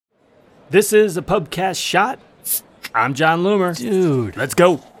This is a PUBCAST shot. I'm John Loomer. Dude. Let's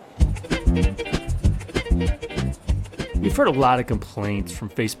go. We've heard a lot of complaints from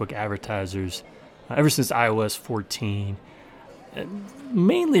Facebook advertisers ever since iOS 14,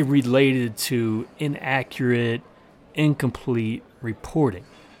 mainly related to inaccurate, incomplete reporting.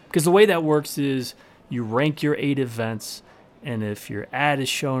 Because the way that works is you rank your 8 events, and if your ad is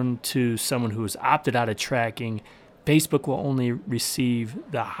shown to someone who has opted out of tracking, Facebook will only receive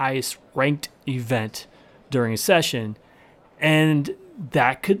the highest ranked event during a session, and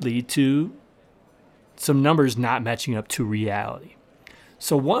that could lead to some numbers not matching up to reality.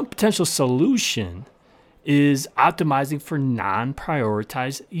 So one potential solution is optimizing for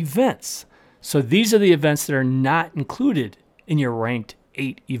non-prioritized events. So these are the events that are not included in your ranked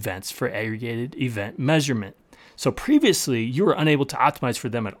 8 events for aggregated event measurement. So previously, you were unable to optimize for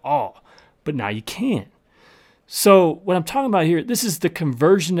them at all, but now you can. So what I'm talking about here, this is the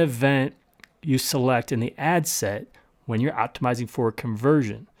conversion event you select in the ad set when you're optimizing for a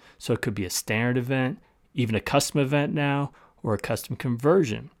conversion. So it could be a standard event, even a custom event now, or a custom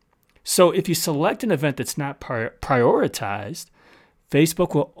conversion. So if you select an event that's not prioritized,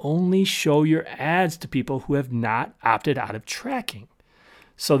 Facebook will only show your ads to people who have not opted out of tracking.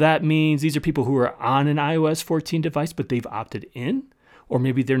 So that means these are people who are on an iOS 14 device, but they've opted in, or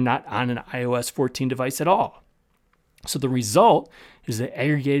maybe they're not on an iOS 14 device at all. So the result is that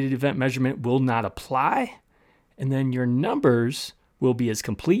aggregated event measurement will not apply, and then your numbers will be as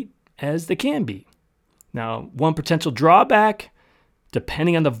complete as they can be. Now, one potential drawback,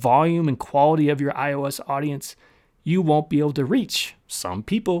 depending on the volume and quality of your iOS audience, you won't be able to reach some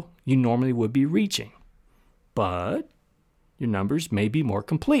people you normally would be reaching. But your numbers may be more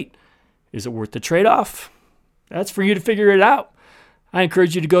complete. Is it worth the trade-off? That's for you to figure it out. I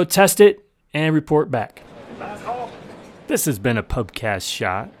encourage you to go test it and report back. This has been a PUBCAST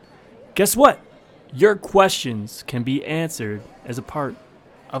shot. Guess what? Your questions can be answered as a part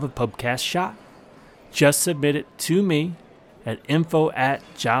of a PUBCAST shot. Just submit it to me at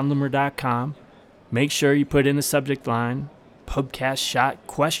info@johnloomer.com. Make sure you put in the subject line, PUBCAST shot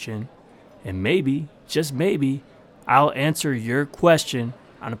question, and maybe, just maybe, I'll answer your question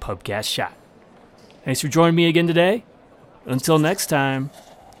on a PUBCAST shot. Thanks for joining me again today. Until next time,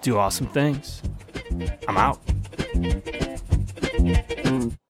 do awesome things. I'm out.